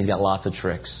 And he's got lots of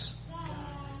tricks.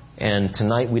 And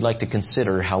tonight we'd like to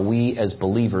consider how we as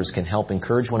believers can help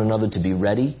encourage one another to be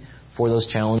ready for those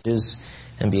challenges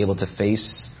and be able to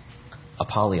face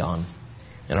Apollyon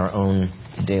in our own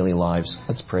daily lives.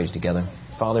 Let's pray together.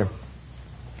 Father,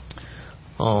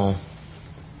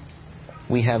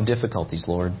 we have difficulties,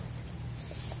 Lord.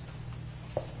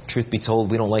 Truth be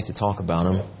told, we don't like to talk about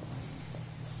them.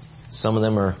 Some of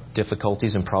them are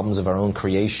difficulties and problems of our own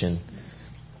creation.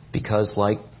 Because,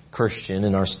 like Christian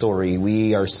in our story,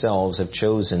 we ourselves have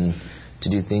chosen to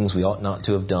do things we ought not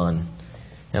to have done.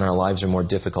 And our lives are more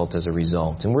difficult as a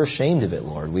result. And we're ashamed of it,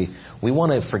 Lord. We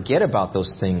want to forget about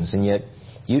those things. And yet,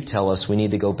 you tell us we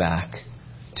need to go back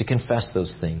to confess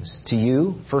those things. To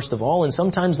you, first of all. And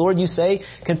sometimes, Lord, you say,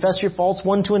 confess your faults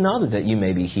one to another that you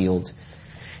may be healed.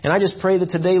 And I just pray that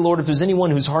today, Lord, if there's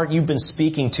anyone whose heart you've been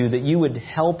speaking to, that you would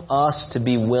help us to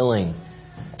be willing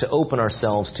to open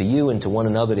ourselves to you and to one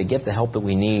another to get the help that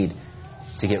we need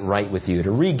to get right with you,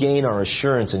 to regain our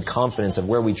assurance and confidence of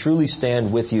where we truly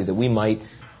stand with you, that we might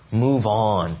move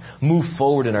on, move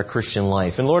forward in our Christian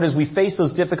life. And Lord, as we face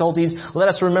those difficulties, let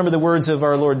us remember the words of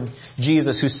our Lord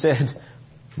Jesus who said,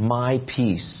 my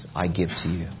peace I give to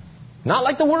you. Not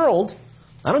like the world.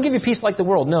 I don't give you peace like the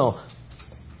world. No.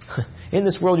 In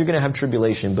this world you're going to have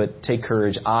tribulation, but take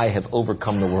courage. I have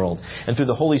overcome the world. And through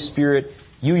the Holy Spirit,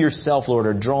 you yourself, Lord,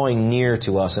 are drawing near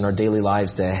to us in our daily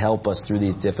lives to help us through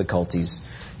these difficulties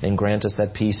and grant us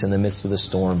that peace in the midst of the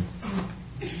storm.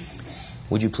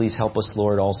 Would you please help us,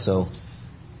 Lord, also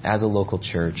as a local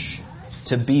church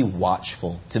to be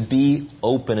watchful, to be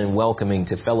open and welcoming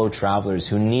to fellow travelers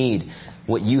who need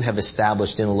what you have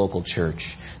established in a local church,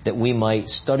 that we might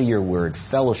study your word,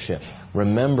 fellowship,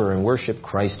 remember and worship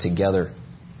Christ together,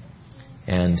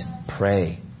 and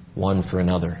pray one for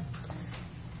another.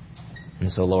 And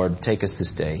so, Lord, take us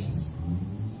this day.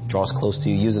 Draw us close to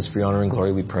you. Use us for your honor and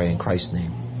glory, we pray in Christ's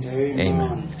name.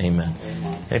 Amen. Amen.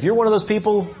 And if you're one of those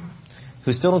people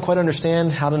who still don't quite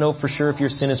understand how to know for sure if your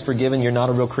sin is forgiven, you're not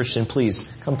a real Christian, please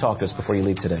come talk to us before you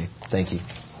leave today. Thank you.